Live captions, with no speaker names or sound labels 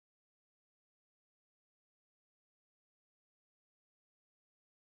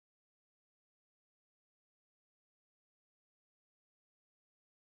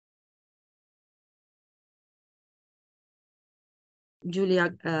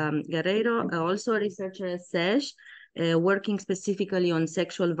Júlia Garraio, also a researcher at SEJ, working specifically on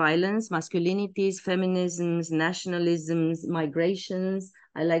sexual violence, masculinities, feminisms, nationalisms, migrations.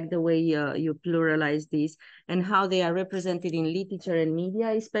 I like the way you pluralize these and how they are represented in literature and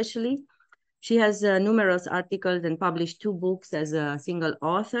media, especially. She has numerous articles and published 2 books as a single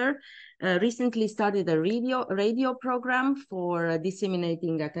author. Recently started a radio program for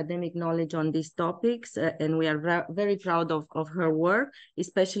disseminating academic knowledge on these topics, and we are very proud of her work,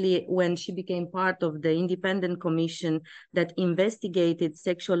 especially when she became part of the independent commission that investigated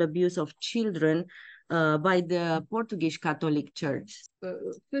sexual abuse of children by the Portuguese Catholic Church.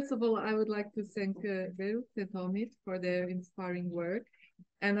 First of all, I would like to thank Beirut and Omid for their inspiring work.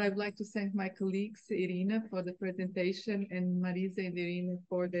 And I would like to thank my colleagues, Irina, for the presentation, and Marisa and Irina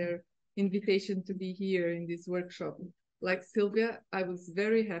for their invitation to be here in this workshop. Like Sylvia, I was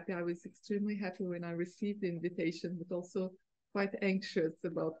very happy. I was extremely happy when I received the invitation, but also quite anxious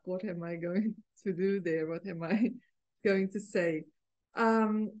about what am I going to do there? What am I going to say?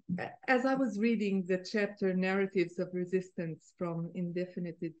 As I was reading the chapter Narratives of Resistance from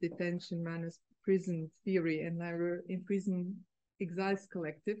Indefinite Detention, Manus Prison Theory, and Nauru in Prison Exiles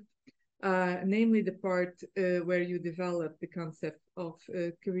Collective, namely the part where you develop the concept of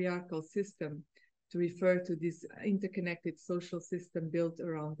a hierarchical system to refer to this interconnected social system built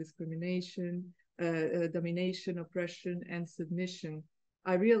around discrimination, domination, oppression, and submission.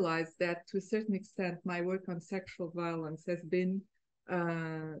 I realized that to a certain extent, my work on sexual violence has been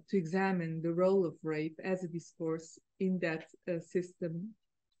to examine the role of rape as a discourse in that system,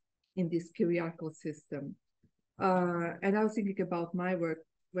 in this hierarchical system. And I was thinking about my work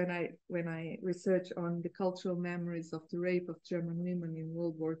when I research on the cultural memories of the rape of German women in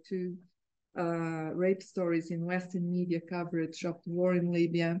World War II, rape stories in Western media coverage of the war in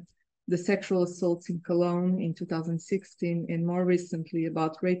Libya, the sexual assaults in Cologne in 2016, and more recently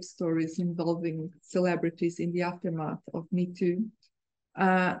about rape stories involving celebrities in the aftermath of Me Too.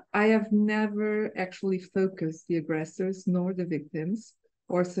 I have never actually focused the aggressors nor the victims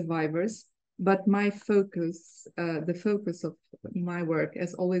or survivors, but my focus, the focus of my work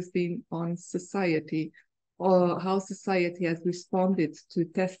has always been on society, or how society has responded to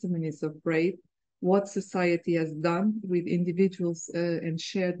testimonies of rape, what society has done with individuals and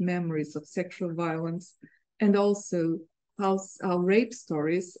shared memories of sexual violence, and also how rape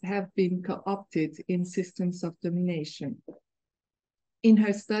stories have been co-opted in systems of domination. In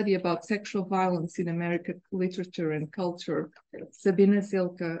her study about sexual violence in American literature and culture, Sabina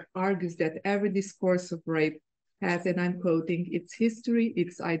Zilka argues that every discourse of rape has, and I'm quoting, its history,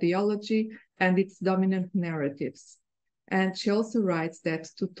 its ideology, and its dominant narratives. And she also writes that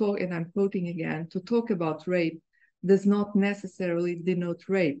to talk, and I'm quoting again, to talk about rape does not necessarily denote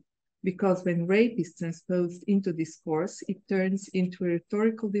rape, because when rape is transposed into discourse, it turns into a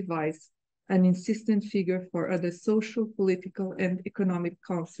rhetorical device, an insistent figure for other social, political, and economic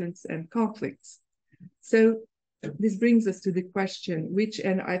concerns and conflicts. So this brings us to the question, which,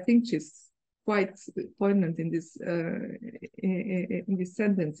 and I think is quite poignant in these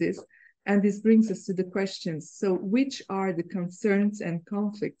sentences, and this brings us to the questions. So which are the concerns and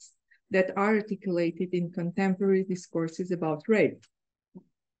conflicts that are articulated in contemporary discourses about rape?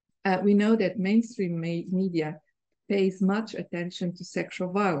 We know that mainstream media pays much attention to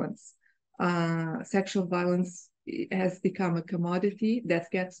sexual violence. Sexual violence has become a commodity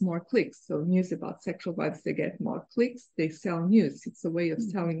that gets more clicks. So news about sexual violence, they get more clicks, they sell news. It's a way of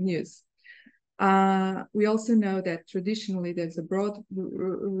selling news. We also know that traditionally there's a broad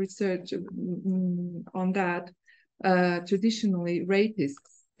research on that. Traditionally,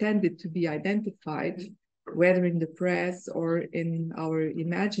 rapists tended to be identified, whether in the press or in our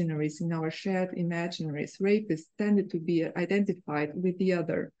imaginaries, in our shared imaginaries. Rapists tended to be identified with the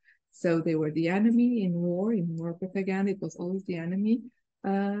other. So they were the enemy in war propaganda. It was always the enemy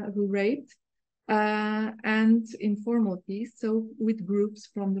who raped. And informal peace, so with groups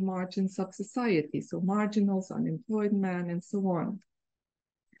from the margins of society, so marginals, unemployed men, and so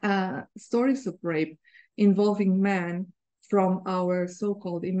on. Stories of rape involving men from our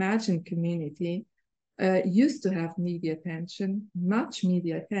so-called imagined community used to have media attention, much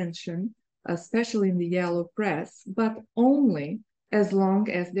media attention, especially in the yellow press, but only as long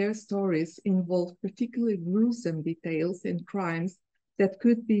as their stories involved particularly gruesome details and crimes that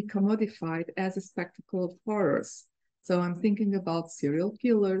could be commodified as a spectacle of horrors. So I'm thinking about serial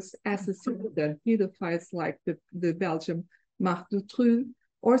killers, assassins, and pedophiles like the Belgian Marc Dutroux,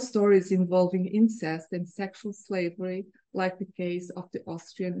 or stories involving incest and sexual slavery, like the case of the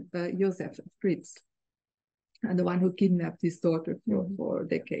Austrian Josef Fritz, and the one who kidnapped his daughter for a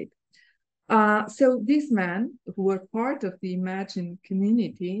decade. So these men who were part of the imagined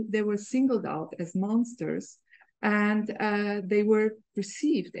community, they were singled out as monsters, and they were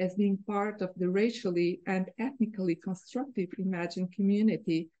perceived as being part of the racially and ethnically constructive imagined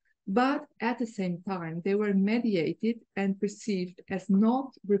community. But at the same time, they were mediated and perceived as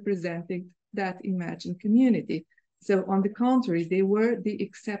not representing that imagined community. So on the contrary, they were the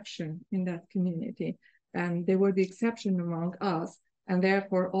exception in that community, and they were the exception among us, and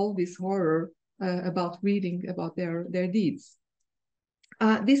therefore all this horror about reading about their deeds.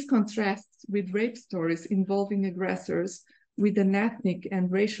 This contrasts with rape stories involving aggressors with an ethnic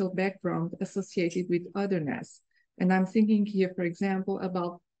and racial background associated with otherness. And I'm thinking here, for example,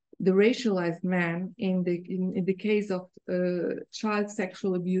 about the racialized man in the case of child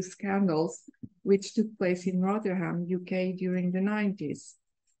sexual abuse scandals, which took place in Rotherham, UK during the 90s.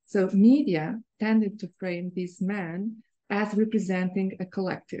 So media tended to frame these men as representing a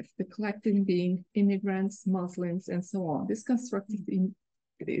collective, the collective being immigrants, Muslims, and so on. This constructive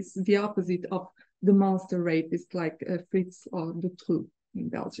is the opposite of the monster rapist like Fritz or Dutroux in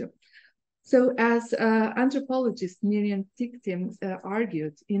Belgium. So as anthropologist Miriam Tichtim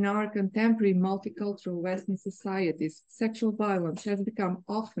argued, in our contemporary multicultural Western societies, sexual violence has become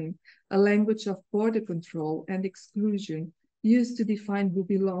often a language of border control and exclusion used to define who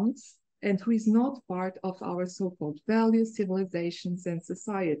belongs and who is not part of our so-called values, civilizations, and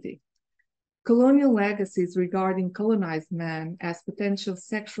society. Colonial legacies regarding colonized men as potential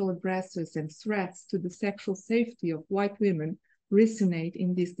sexual aggressors and threats to the sexual safety of white women resonate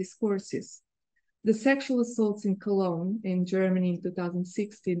in these discourses. The sexual assaults in Cologne in Germany in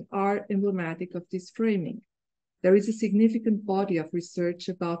 2016 are emblematic of this framing. There is a significant body of research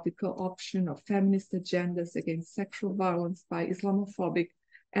about the co-option of feminist agendas against sexual violence by Islamophobic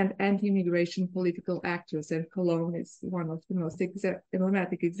and anti-immigration political actors, and Cologne is one of the most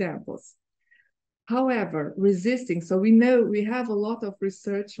emblematic examples. However, resisting, so we know we have a lot of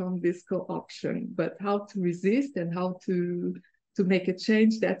research on this co-option, but how to resist and how to make a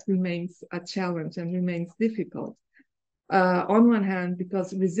change, that remains a challenge and remains difficult. On one hand,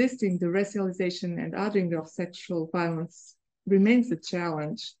 because resisting the racialization and othering of sexual violence remains a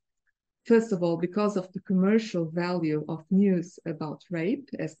challenge. First of all, because of the commercial value of news about rape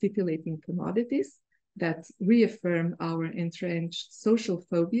as titillating commodities that reaffirm our entrenched social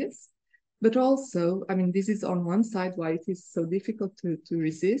phobias. But also, I mean, this is on one side why it is so difficult to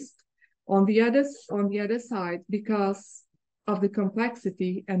resist. On the other side, because of the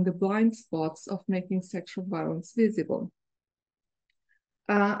complexity and the blind spots of making sexual violence visible.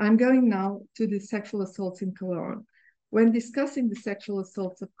 I'm going now to the sexual assaults in Cologne. When discussing the sexual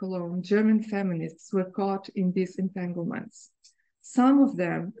assaults of Cologne, German feminists were caught in these entanglements. Some of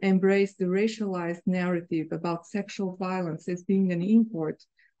them embraced the racialized narrative about sexual violence as being an import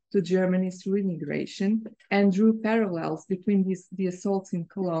to Germany's immigration and drew parallels between the assaults in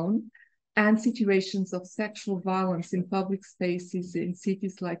Cologne and situations of sexual violence in public spaces in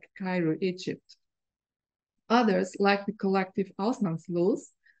cities like Cairo, Egypt. Others, like the collective Ausnahmslos,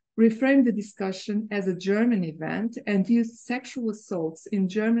 reframed the discussion as a German event and used sexual assaults in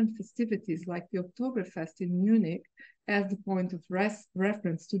German festivities like the Oktoberfest in Munich as the point of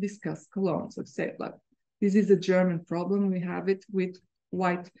reference to discuss Cologne. So say, like, this is a German problem, we have it with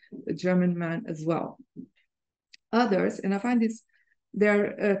white German men as well. Others, and I find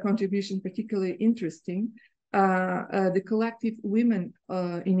their contribution particularly interesting, the collective Women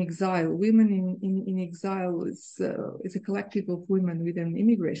in Exile. Women in Exile is a collective of women with an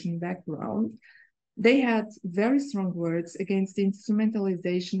immigration background. They had very strong words against the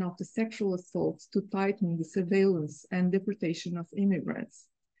instrumentalization of the sexual assaults to tighten the surveillance and deportation of immigrants.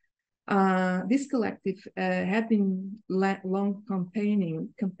 This collective had been long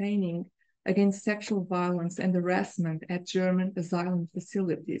campaigning against sexual violence and harassment at German asylum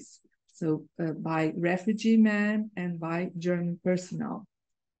facilities, so by refugee men and by German personnel.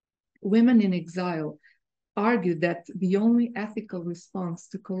 Women in Exile argued that the only ethical response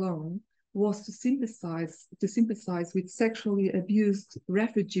to Cologne was to sympathize with sexually abused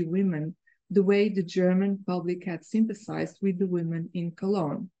refugee women the way the German public had sympathized with the women in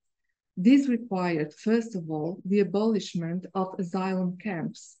Cologne. This required, first of all, the abolishment of asylum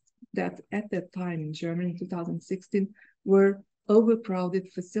camps that at that time in Germany in 2016 were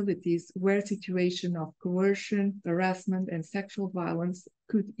overcrowded facilities where situations of coercion, harassment, and sexual violence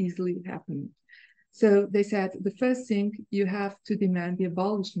could easily happen. So they said, the first thing, you have to demand the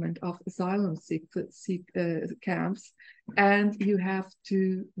abolishment of asylum camps, and you have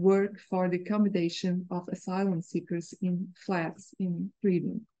to work for the accommodation of asylum seekers in flats in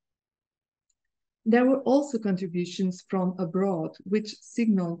freedom. There were also contributions from abroad, which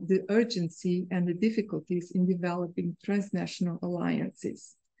signaled the urgency and the difficulties in developing transnational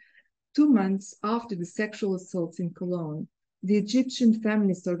alliances. 2 months after the sexual assaults in Cologne, the Egyptian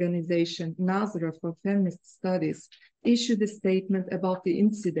feminist organization Nazra for Feminist Studies issued a statement about the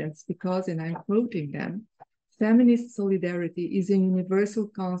incidents because, and I'm quoting them, feminist solidarity is a universal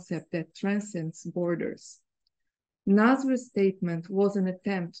concept that transcends borders. Nazra's statement was an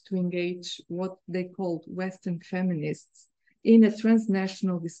attempt to engage what they called Western feminists in a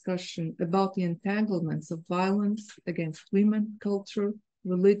transnational discussion about the entanglements of violence against women, culture,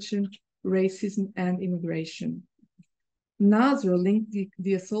 religion, racism, and immigration. Nazra linked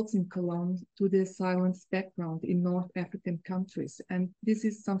the assaults in Cologne to the asylum's background in North African countries. And this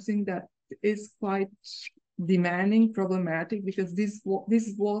is something that is quite demanding, problematic, because this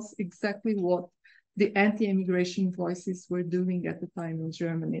was exactly what the anti-immigration voices were doing at the time in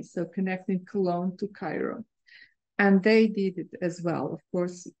Germany. So connecting Cologne to Cairo. And they did it as well, of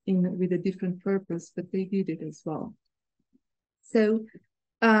course, with a different purpose, but they did it as well. So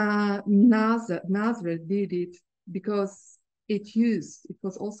Nazra did it because it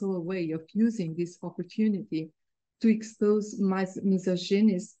was also a way of using this opportunity to expose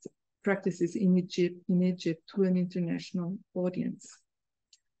misogynist practices in Egypt to an international audience.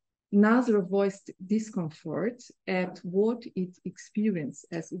 Nazra voiced discomfort at what it experienced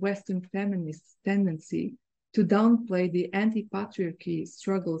as Western feminist tendency to downplay the anti-patriarchy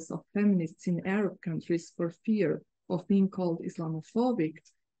struggles of feminists in Arab countries for fear of being called Islamophobic,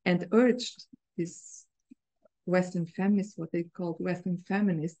 and urged these Western feminists, what they called Western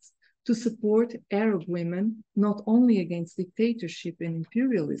feminists, to support Arab women not only against dictatorship and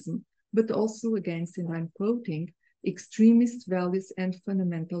imperialism, but also against, and I'm quoting, extremist values and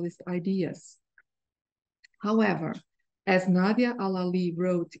fundamentalist ideas. However, as Nadia Al-Ali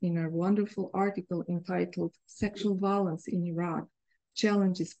wrote in her wonderful article entitled Sexual Violence in Iraq,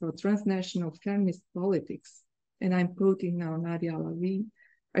 Challenges for Transnational Feminist Politics, and I'm quoting now Nadia Al-Ali,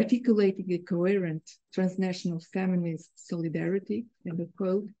 articulating a coherent transnational feminist solidarity, end of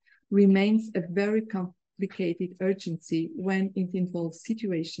quote, remains a very complicated urgency when it involves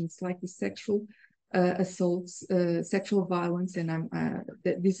situations like the sexual assaults, sexual violence, and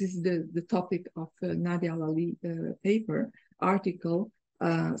this is the topic of Nadia Al-Ali article.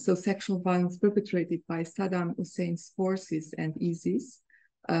 So sexual violence perpetrated by Saddam Hussein's forces and ISIS,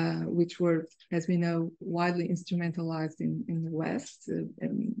 which were, as we know, widely instrumentalized in the West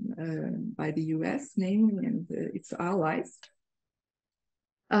by the US, namely, and its allies.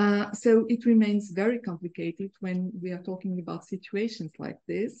 So it remains very complicated when we are talking about situations like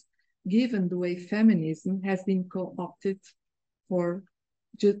this, given the way feminism has been co-opted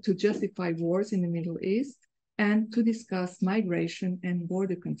to justify wars in the Middle East and to discuss migration and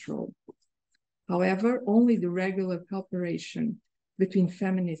border control. However, only the regular cooperation between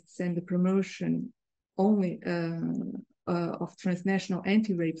feminists and the promotion only of transnational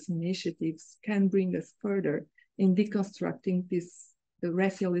anti-rape initiatives can bring us further in deconstructing the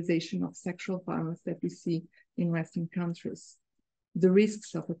racialization of sexual violence that we see in Western countries. The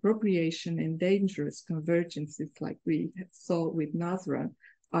risks of appropriation and dangerous convergences like we saw with Nazra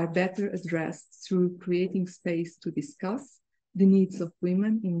are better addressed through creating space to discuss the needs of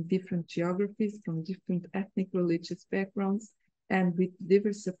women in different geographies from different ethnic religious backgrounds and with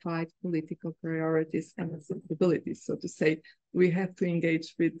diversified political priorities and sensibilities. So to say, we have to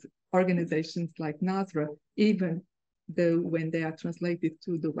engage with organizations like Nazra, even though when they are translated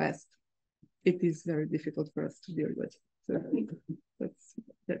to the West, it is very difficult for us to deal with. So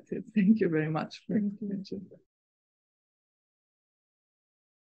that's it. Thank you very much for your attention.